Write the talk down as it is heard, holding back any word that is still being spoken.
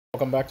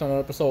welcome back to another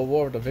episode of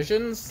War of the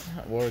Visions.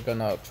 We're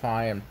gonna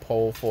try and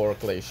pull for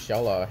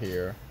Glaciela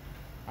here.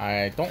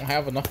 I don't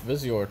have enough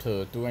Visior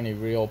to do any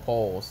real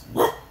pulls.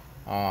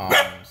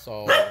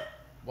 So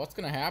what's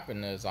gonna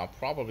happen is I'll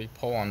probably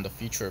pull on the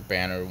feature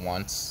banner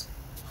once.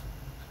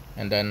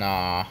 And then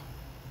I'll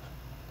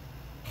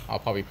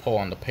probably pull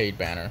on the paid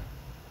banner.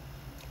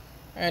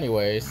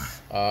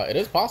 Anyways, it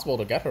is possible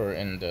to get her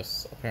in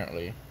this,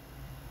 apparently.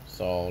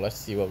 So let's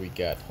see what we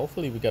get.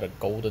 Hopefully we get a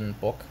golden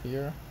book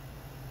here.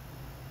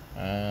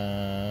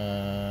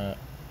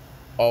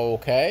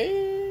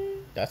 Okay,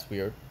 that's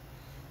weird.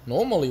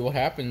 Normally what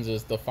happens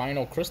is the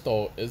final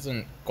crystal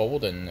isn't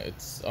golden,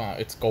 it's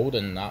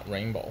golden, not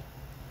rainbow.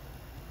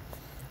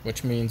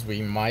 Which means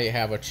we might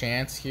have a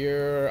chance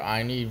here.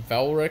 I need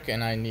Velric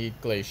and I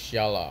need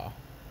Glaciela.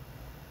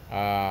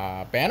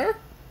 Banner?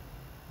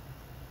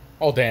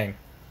 Oh dang.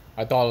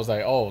 I thought it was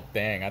like, oh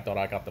dang, I thought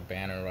I got the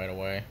banner right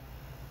away.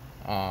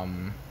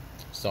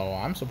 So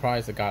I'm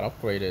surprised it got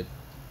upgraded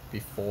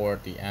before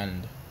the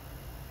end.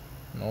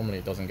 Normally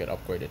it doesn't get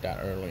upgraded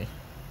that early.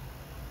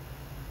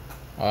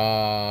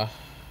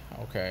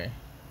 Okay.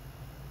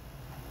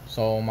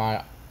 So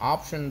my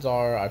options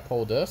are I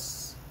pull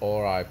this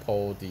or I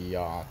pull the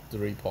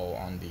 3-pull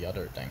on the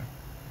other thing.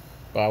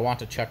 But I want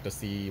to check to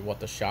see what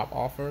the shop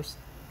offers.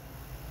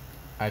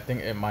 I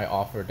think it might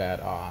offer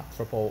that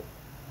triple,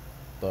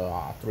 the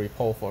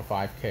 3-pull for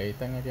 5k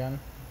thing again.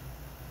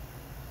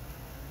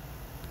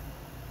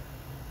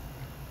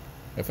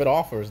 If it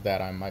offers that,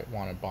 I might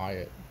want to buy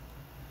it.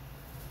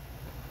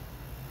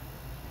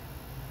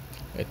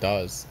 It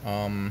does.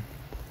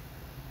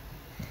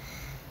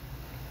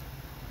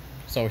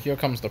 So here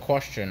comes the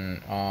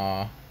question.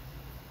 On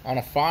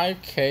a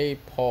 5k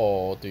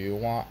pull, do you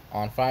want,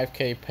 on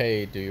 5k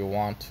paid, do you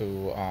want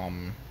to,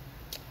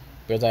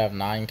 because I have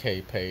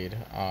 9k paid,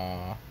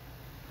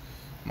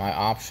 my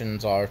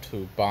options are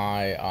to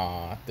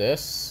buy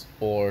this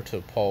or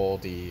to pull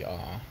the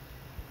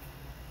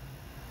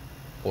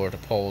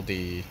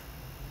 20%.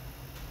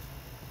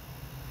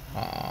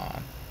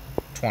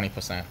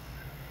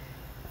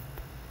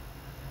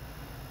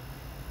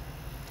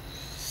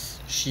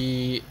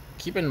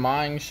 Keep in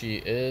mind, she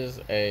is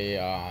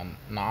a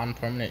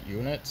non-permanent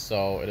unit,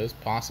 so it is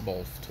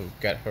possible to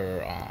get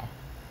her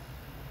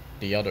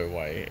the other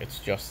way. It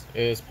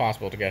is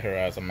possible to get her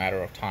as a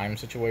matter of time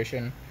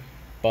situation,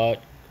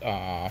 but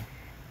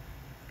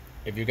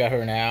if you get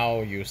her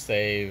now, you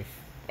save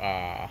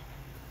on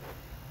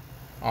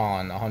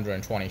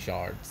 120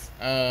 shards.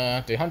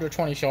 The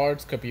 120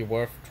 shards could be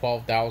worth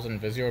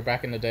 12,000 Visior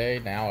back in the day.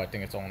 Now I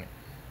think it's only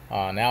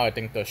now I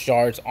think the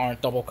shards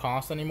aren't double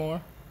cost anymore.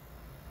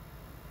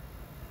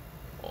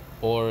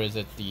 Or is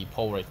it the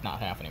pull rate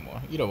not half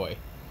anymore? Either way.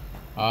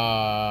 Do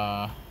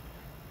I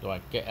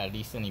get at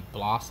least any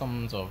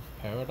Blossoms of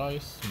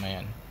Paradise?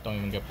 Man, don't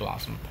even get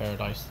Blossom of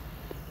Paradise.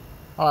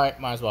 Alright,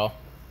 might as well.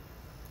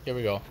 Here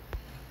we go.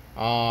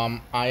 I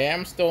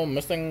am still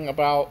missing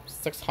about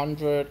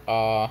 600,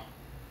 I'm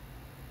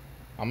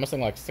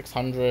missing like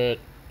 600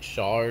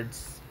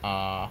 shards,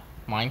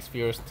 Mind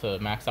Spheres to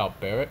max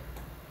out Barret.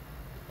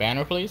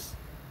 Banner, please.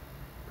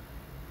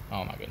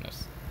 Oh my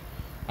goodness.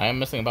 I am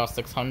missing about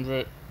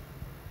 600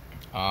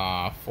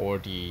 for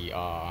the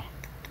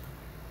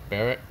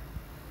Barret.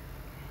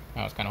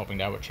 I was kind of hoping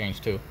that would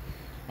change too,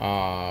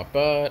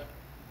 but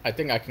I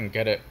think I can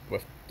get it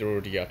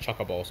through the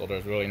Chuckable, so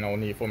there's really no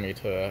need for me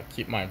to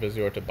keep my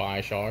Visior to buy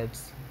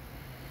shards.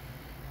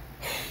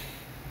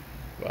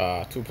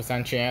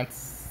 2%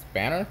 chance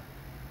banner.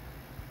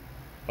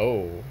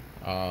 Oh,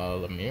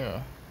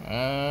 Lemire.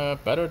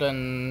 Better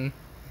than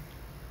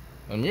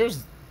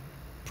Lemire's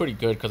pretty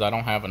good because I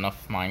don't have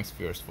enough Mind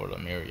Spheres for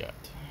Lemire yet.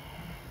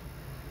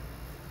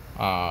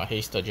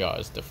 Haste Aja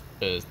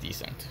is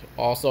decent.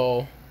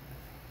 Also,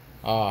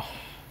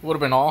 would have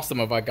been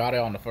awesome if I got it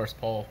on the first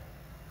pull.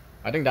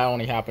 I think that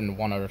only happened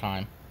one other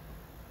time.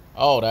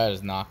 Oh, that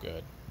is not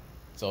good.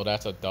 So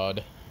that's a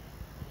dud.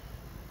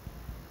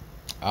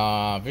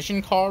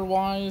 Vision card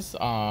wise,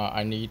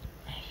 I need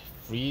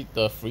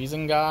the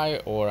freezing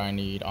guy or I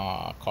need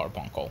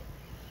Carbuncle.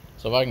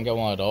 So if I can get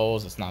one of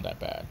those, it's not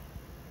that bad.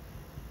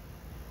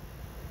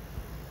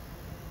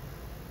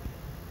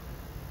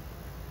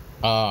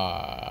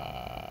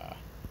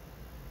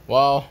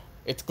 Well,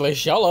 it's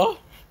Glaciela.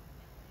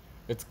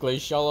 It's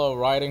Glaciela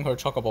riding her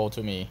Chocobo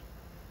to me.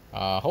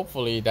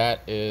 Hopefully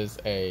that is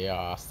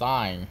a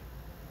sign.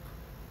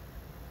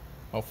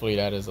 Hopefully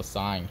that is a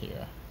sign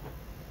here.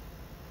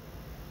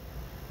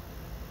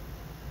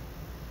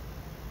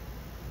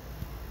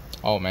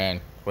 Oh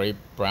man,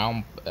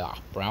 brown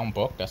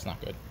book. That's not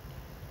good.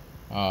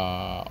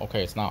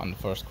 Okay, it's not on the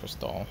first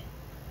crystal.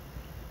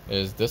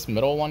 Is this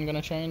middle one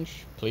gonna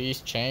change?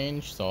 Please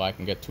change so I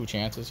can get 2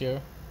 chances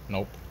here.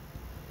 Nope.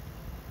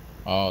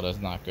 Oh, that's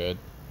not good.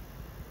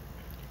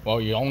 Well,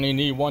 you only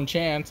need 1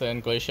 chance,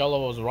 and Glaciela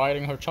was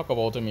riding her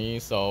Chocobo to me,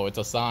 so it's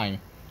a sign.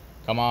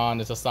 Come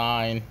on, it's a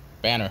sign.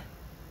 Banner.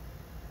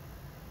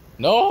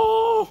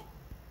 No!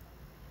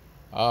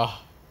 I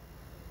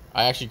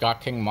actually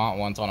got King Mont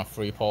once on a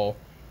free pull.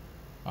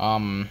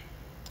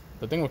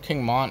 The thing with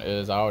King Mont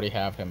is I already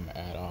have him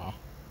at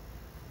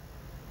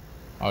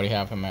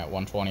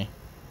 120.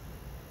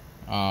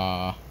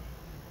 I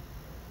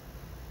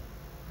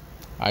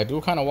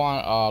do kind of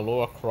want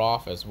Laura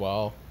Croft as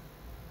well.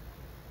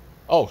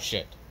 Oh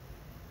shit!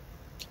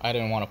 I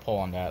didn't want to pull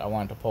on that. I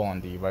wanted to pull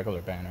on the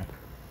regular banner.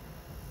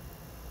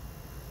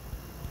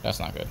 That's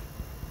not good.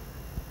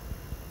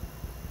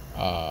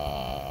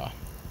 I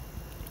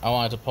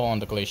wanted to pull on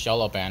the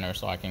Glaciela banner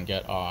so I can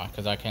get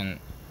because I think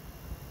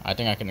I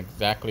can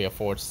exactly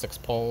afford 6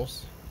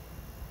 pulls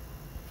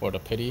for the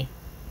pity,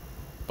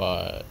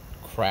 but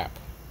crap,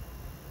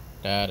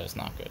 that is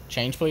not good.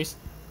 Change, please.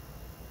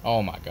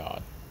 Oh my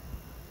god,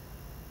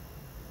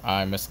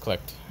 I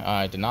misclicked.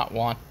 I did not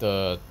want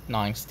the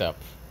 9-step.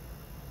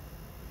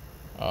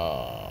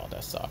 Oh,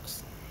 that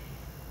sucks.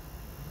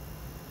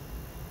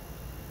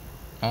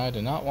 I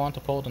did not want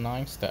to pull the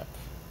 9-step.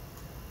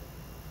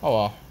 Oh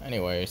well,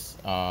 anyways,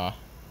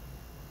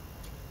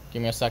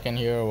 give me a second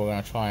here. We're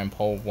gonna try and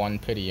pull 1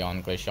 pity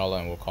on Glaciela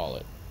and we'll call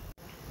it.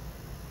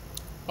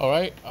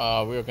 Alright,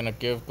 we're gonna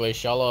give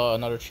Glaciela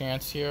another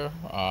chance here.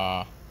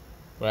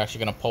 We're actually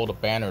gonna pull the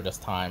banner this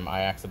time.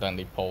 I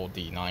accidentally pulled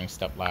the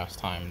 9-step last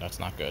time. That's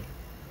not good.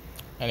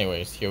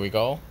 Anyways, here we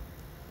go.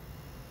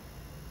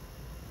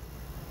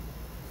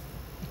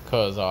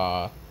 Because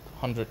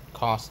 100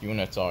 cost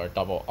units are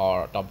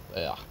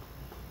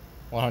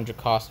 100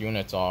 cost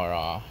units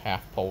are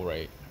half pull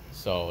rate,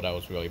 so that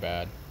was really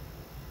bad.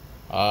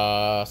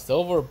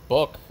 Silver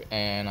book,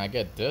 and I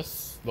get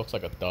this. Looks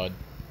like a dud.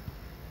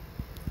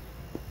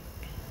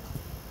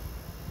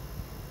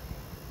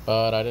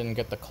 But I didn't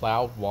get the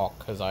cloud walk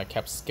because I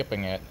kept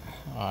skipping it.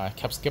 I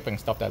kept skipping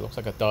stuff that looks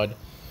like a dud.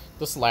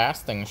 This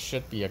last thing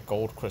should be a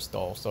gold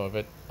crystal, so if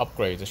it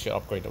upgrades, it should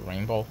upgrade the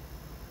rainbow.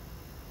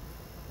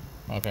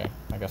 Okay,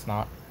 I guess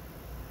not.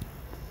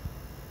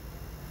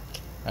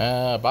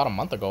 About a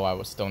month ago, I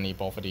would still need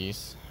both of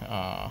these,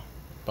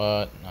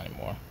 but not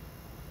anymore.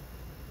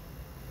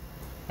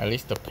 At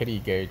least the pity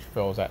gauge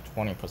fills at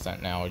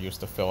 20% now. It used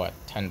to fill at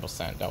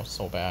 10%. That was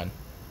so bad.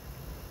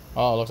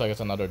 Oh, it looks like it's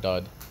another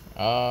dud.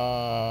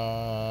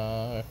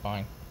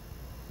 Fine.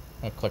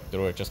 I'll click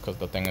through it just because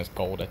the thing is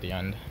gold at the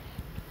end.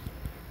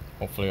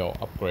 Hopefully it'll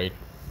upgrade.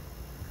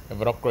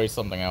 If it upgrades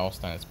something else,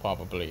 then it's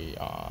probably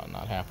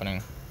not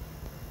happening.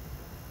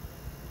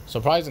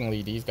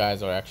 Surprisingly, these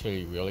guys are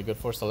actually really good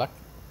for select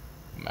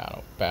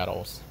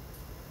battles.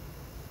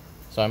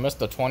 So I missed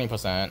the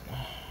 20%.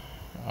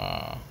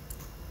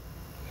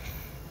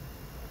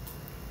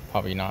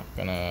 Probably not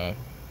gonna...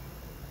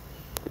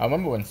 I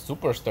remember when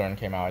Super Stern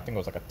came out, I think it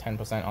was like a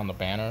 10% on the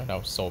banner. That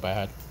was so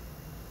bad.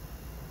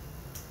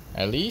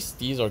 At least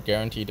these are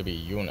guaranteed to be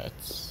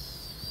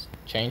units.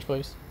 Change,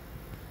 please.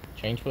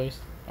 Change, please.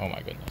 Oh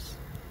my goodness.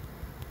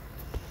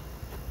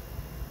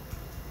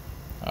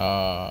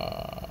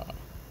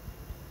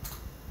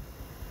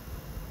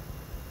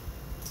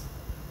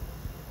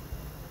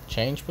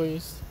 Change,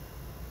 please.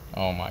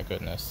 Oh my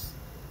goodness.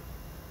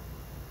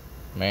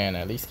 Man,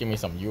 at least give me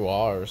some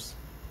URs.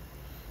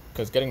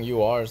 Because getting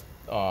URs,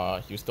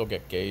 you still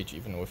get gauge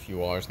even with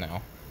URs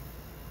now.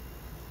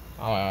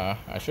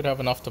 I should have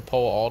enough to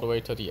pull all the way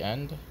to the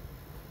end.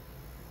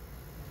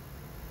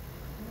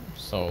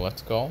 So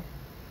let's go.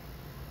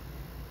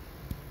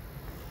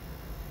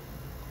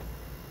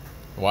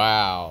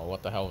 Wow,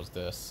 what the hell is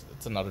this?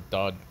 It's another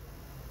dud.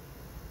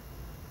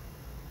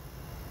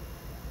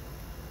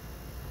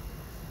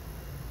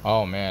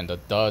 Oh man, the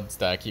duds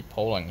that I keep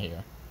pulling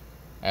here.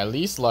 At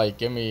least like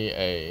give me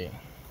a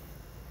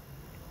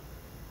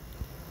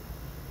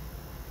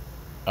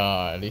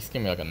at least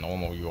give me like a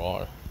normal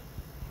UR.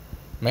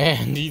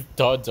 Man, these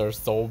duds are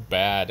so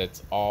bad.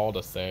 It's all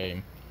the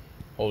same.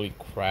 Holy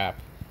crap.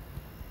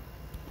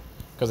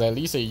 Because at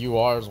least a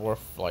UR is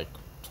worth like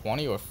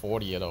 20 or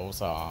 40 of those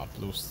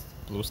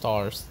blue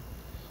stars.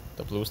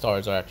 The blue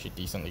stars are actually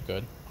decently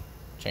good.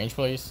 Change,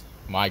 please.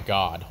 My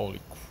god, holy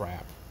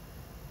crap.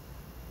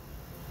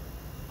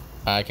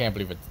 I can't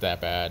believe it's that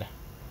bad.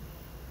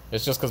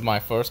 It's just because my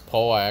first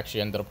pull I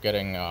actually ended up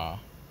getting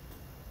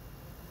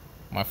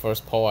 2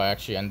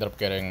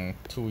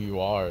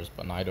 URs,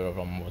 but neither of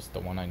them was the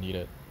one I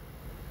needed.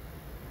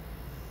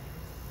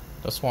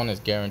 This one is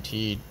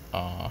guaranteed,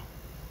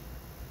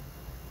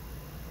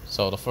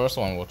 so the first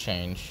one will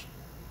change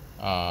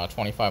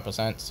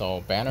 25%,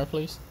 so banner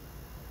please.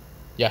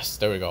 Yes,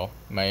 there we go.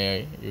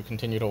 May you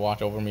continue to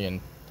watch over me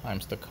in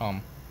times to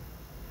come.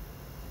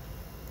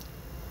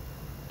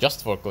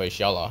 Just for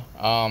Glaciela.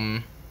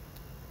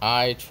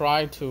 I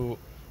tried to...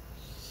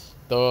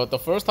 The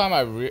first time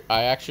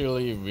I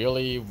actually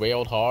really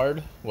wailed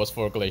hard was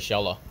for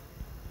Glaciela.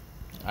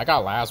 I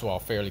got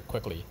Laswell fairly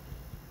quickly,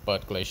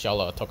 but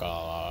Glaciela took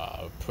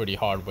a pretty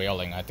hard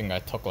wailing. I think I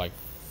took like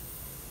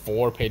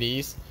 4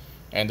 pities,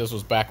 and this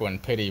was back when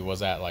pity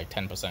was at like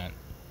 10%,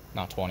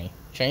 not 20.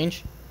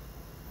 Change?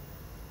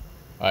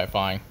 Alright,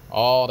 fine.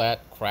 All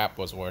that crap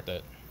was worth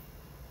it.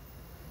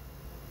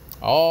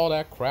 All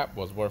that crap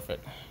was worth it,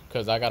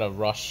 because I gotta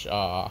rush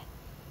the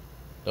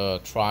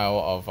trial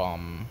of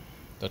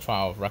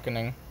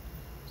Reckoning.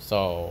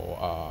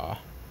 So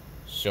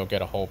she'll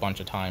get a whole bunch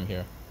of time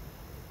here.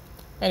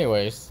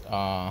 Anyways,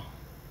 and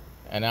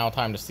now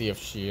time to see if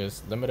she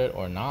is limited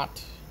or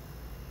not.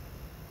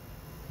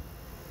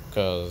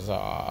 Because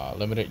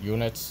limited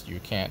units, you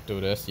can't do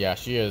this. Yeah,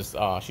 she is.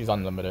 She's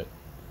unlimited.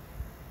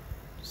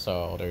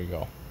 So there you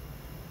go.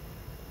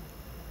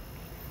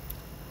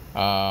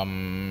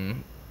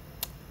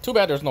 Too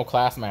bad there's no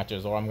class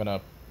matches, or I'm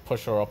gonna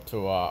push her up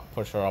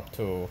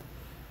to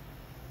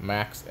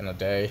max in a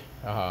day.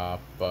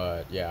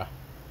 But yeah,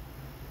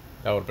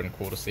 that would have been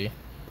cool to see.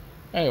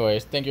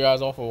 Anyways, thank you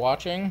guys all for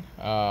watching.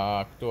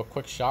 Do a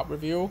quick shop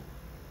review,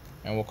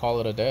 and we'll call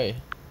it a day.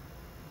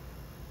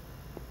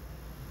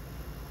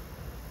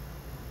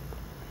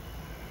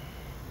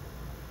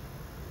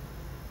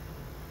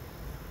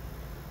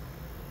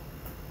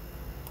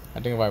 I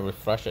think if I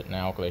refresh it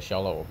now,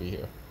 Glaciela will be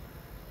here.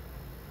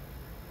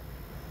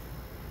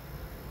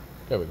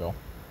 There we go.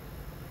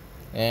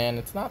 And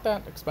it's not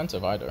that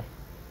expensive either.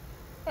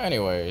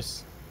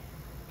 Anyways,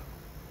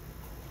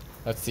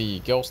 let's see.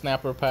 Gill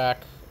Snapper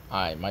pack,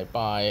 I might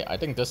buy. I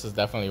think this is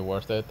definitely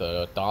worth it.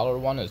 The dollar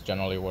one is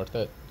generally worth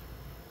it.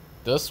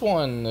 This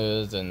one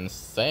is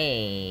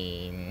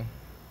insane.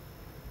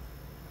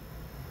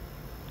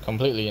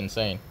 Completely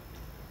insane.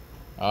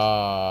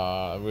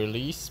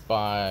 Release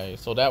by,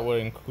 so that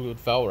would include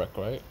Velric,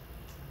 right?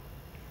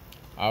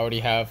 I already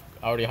have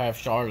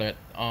Charlotte.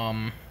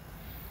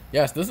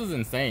 Yes, this is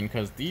insane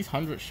because these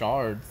 100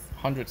 shards,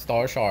 100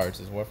 star shards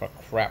is worth a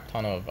crap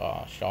ton of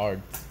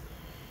shards.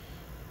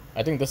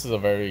 I think this is a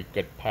very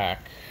good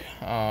pack.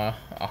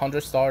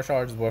 100 star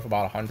shards is worth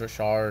about 100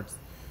 shards.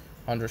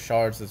 100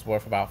 shards is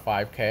worth about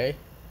 5k.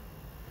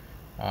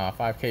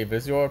 5k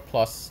Visior,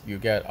 plus you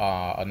get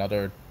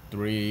another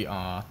three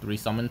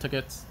summon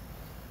tickets.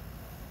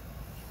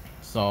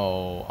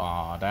 So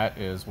that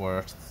is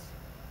worth,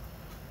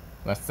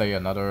 let's say,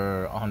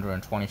 another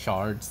 120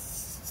 shards.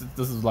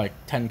 This is like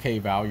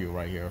 10k value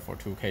right here for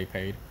 2k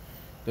paid.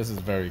 This is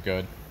very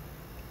good.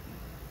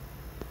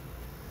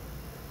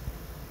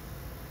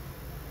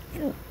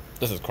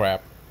 This is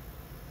crap.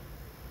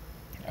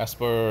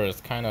 Esper is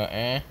kind of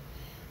eh,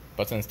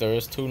 but since there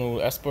is 2 new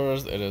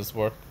Espers, it is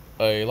worth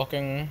a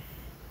looking.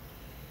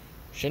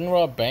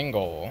 Shinra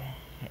Bangle.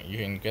 You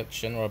can get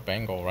Shinra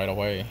Bangle right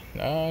away.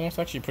 That's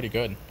actually pretty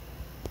good.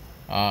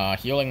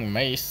 Healing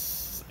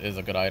Mace is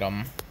a good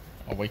item.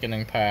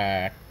 Awakening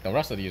Pack. The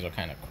rest of these are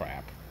kind of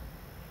crap.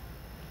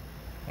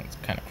 It's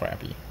kind of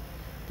crappy.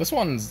 This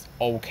one's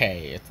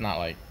okay. It's not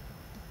like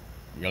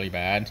really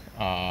bad.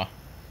 I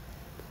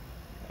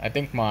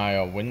think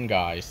my wind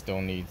guy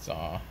still needs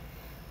a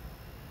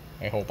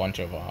whole bunch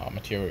of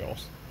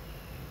materials.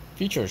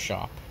 Feature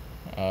shop.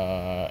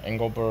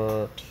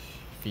 Engelbert,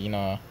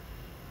 Fina,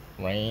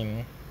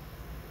 Rain.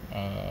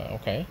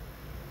 Okay.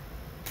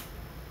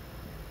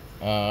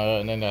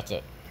 And then that's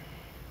it.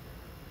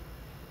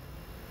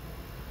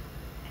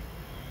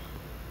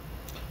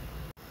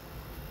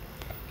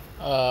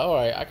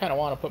 Alright, I kind of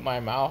want to put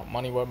my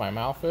money where my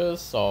mouth is,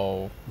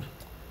 so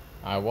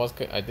I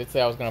did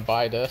say I was gonna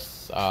buy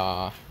this.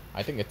 I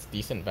think it's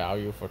decent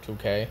value for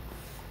 2k.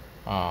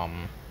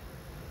 And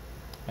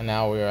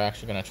now we're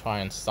actually gonna try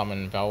and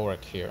summon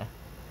Velric here.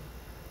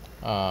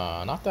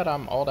 Not that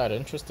I'm all that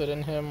interested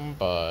in him,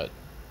 but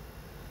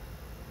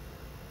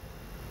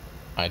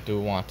I do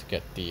want to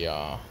get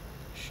the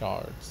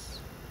shards.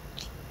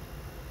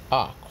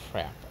 Ah,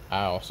 crap.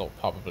 I also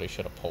probably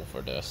should have pulled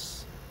for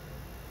this.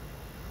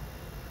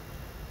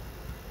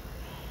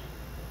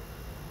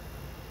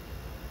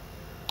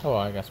 Oh,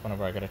 I guess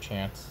whenever I get a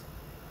chance.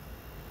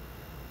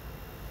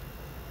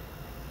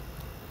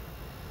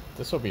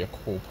 This will be a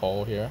cool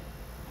pull here.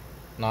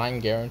 9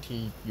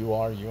 guaranteed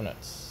UR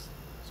units.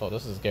 So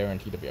this is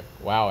guaranteed to be a...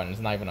 Wow, and it's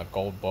not even a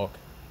gold book.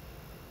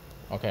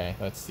 Okay,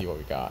 let's see what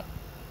we got.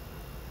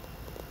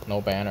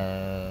 No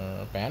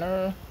banner.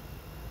 Banner?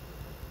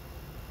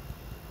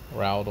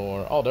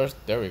 Raldor. Oh,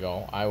 there we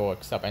go. I will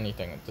accept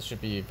anything. This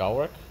should be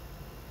Velric.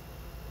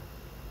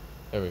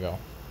 There we go.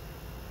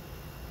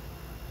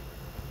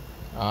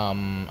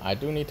 I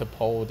do need to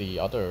pull the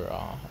other,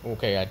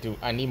 okay,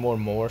 I need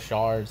more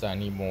shards. I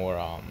need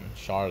more,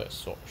 Charlotte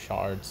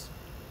shards.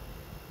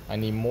 I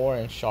need more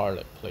in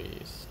Charlotte,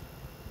 please.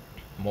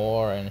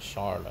 More in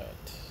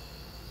Charlotte.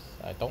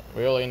 I don't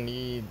really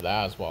need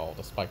that as well,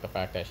 despite the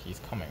fact that he's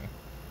coming.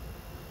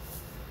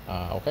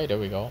 Okay, there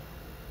we go.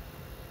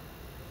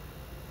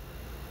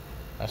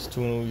 That's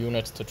 2 new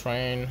units to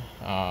train.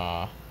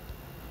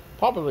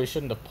 Probably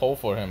shouldn't have pulled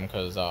for him,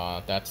 because,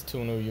 that's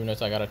 2 new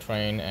units I gotta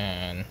train,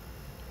 and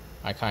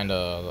I kind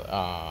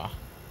of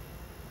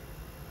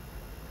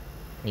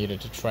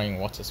needed to train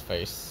what's his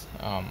face.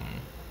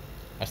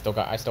 I still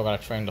gotta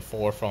train the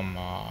 4 from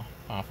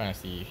Final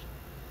Fantasy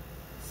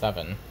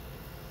 7.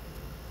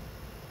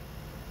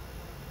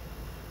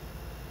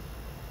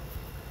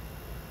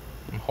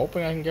 I'm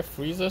hoping I can get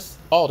freezes.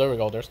 Oh, there we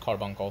go. There's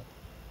Carbuncle.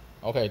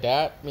 Okay,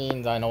 that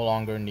means I no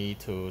longer need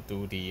to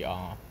do the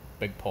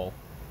big pull,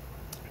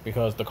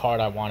 because the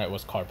card I wanted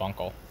was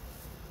Carbuncle.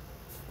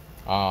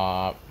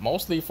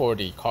 Mostly for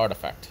the card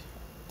effect.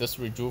 this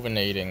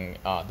rejuvenating,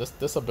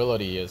 this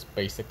ability is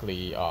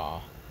basically,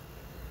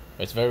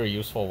 it's very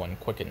useful when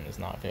Quicken is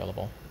not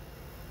available.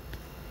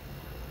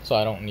 So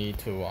I don't need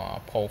to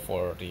pull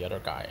for the other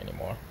guy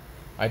anymore.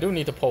 I do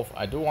need to pull.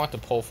 I do want to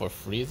pull for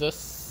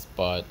Freezes,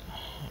 but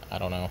I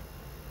don't know.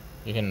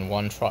 You can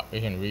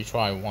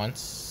retry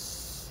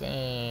once.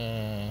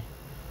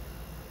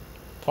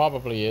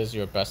 Probably is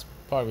your best.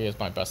 Probably is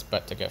my best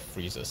bet to get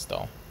Freezes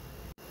though.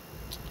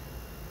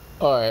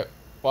 All right.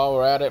 While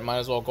we're at it, might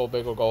as well go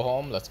big or go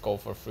home. Let's go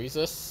for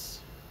Freezes.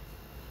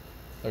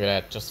 Look at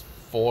that, just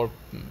four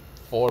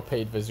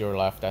paid Vizier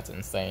left. That's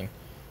insane.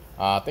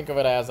 Think of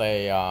it as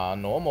a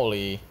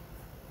normally.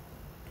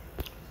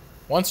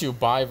 Once you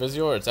buy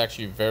Vizier, it's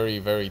actually very,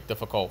 very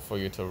difficult for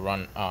you to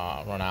run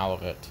out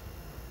of it.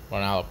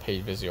 Run out of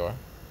paid Vizier.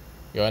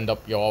 You'll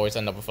always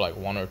end up with like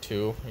 1 or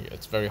 2.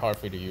 It's very hard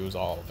for you to use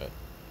all of it.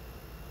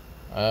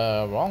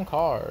 Wrong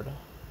card.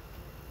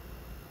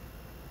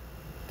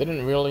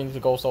 Didn't really need to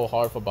go so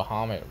hard for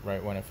Bahamut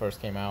right when it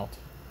first came out.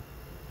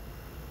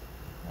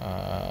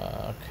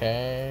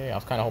 Okay, I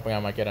was kind of hoping I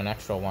might get an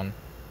extra one.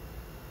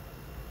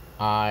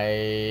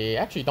 I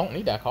actually don't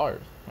need that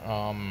card.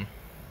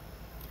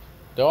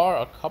 There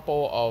are a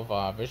couple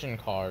of vision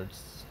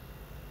cards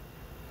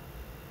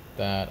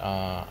that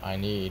I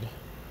need,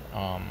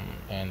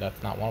 and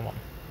that's not one of them.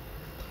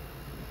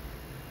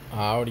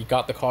 I already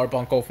got the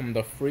carbuncle from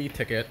the free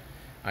ticket.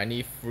 I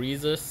need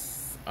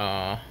Freezes,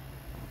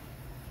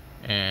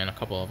 and a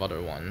couple of other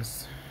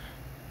ones.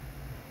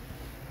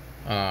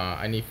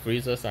 I need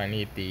Freezes. I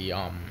need the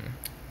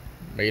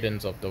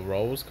Maidens of the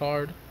Rose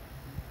card.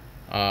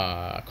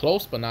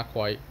 Close but not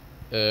quite.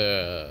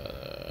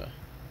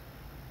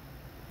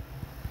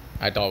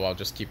 I thought I'll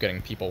just keep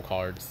getting people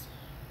cards.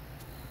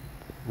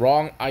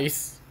 Wrong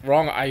ice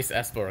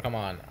Esper. Come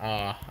on.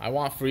 I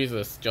want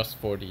Freezes just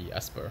for the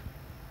Esper.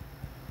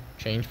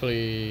 Change,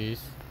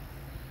 please.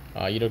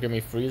 Either give me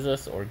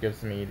Freezes or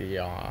gives me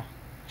the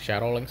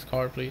Shadow Links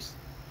card, please.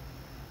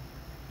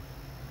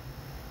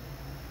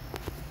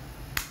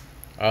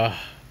 The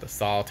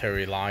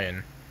Solitary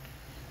Lion.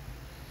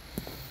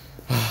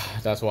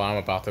 That's what I'm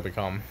about to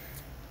become.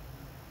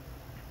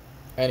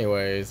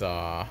 Anyways,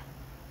 that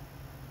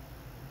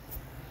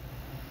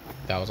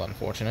was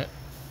unfortunate.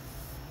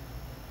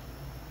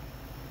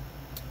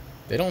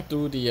 They don't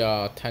do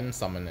the 10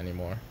 summon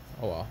anymore.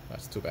 Oh well,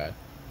 that's too bad.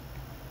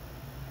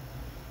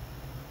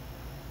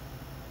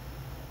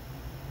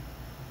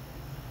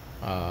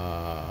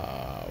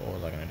 What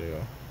was I gonna do?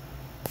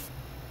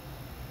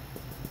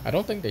 I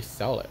don't think they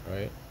sell it,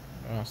 right?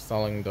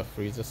 Selling the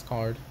Freezes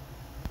card.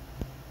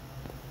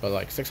 But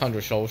like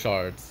 600 soul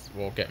shards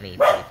will get me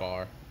pretty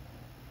far.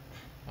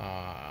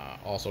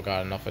 Also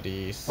got enough of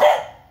these.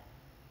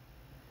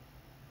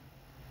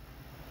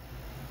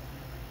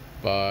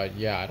 But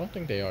yeah, I don't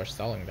think they are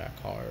selling that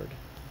card.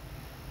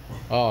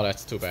 Oh,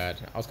 that's too bad.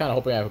 I was kind of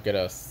hoping I would get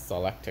a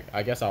select ticket.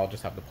 I guess I'll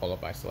just have to pull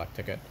up my select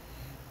ticket.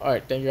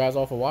 Alright, thank you guys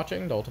all for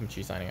watching. The Ultimate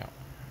Chi signing out.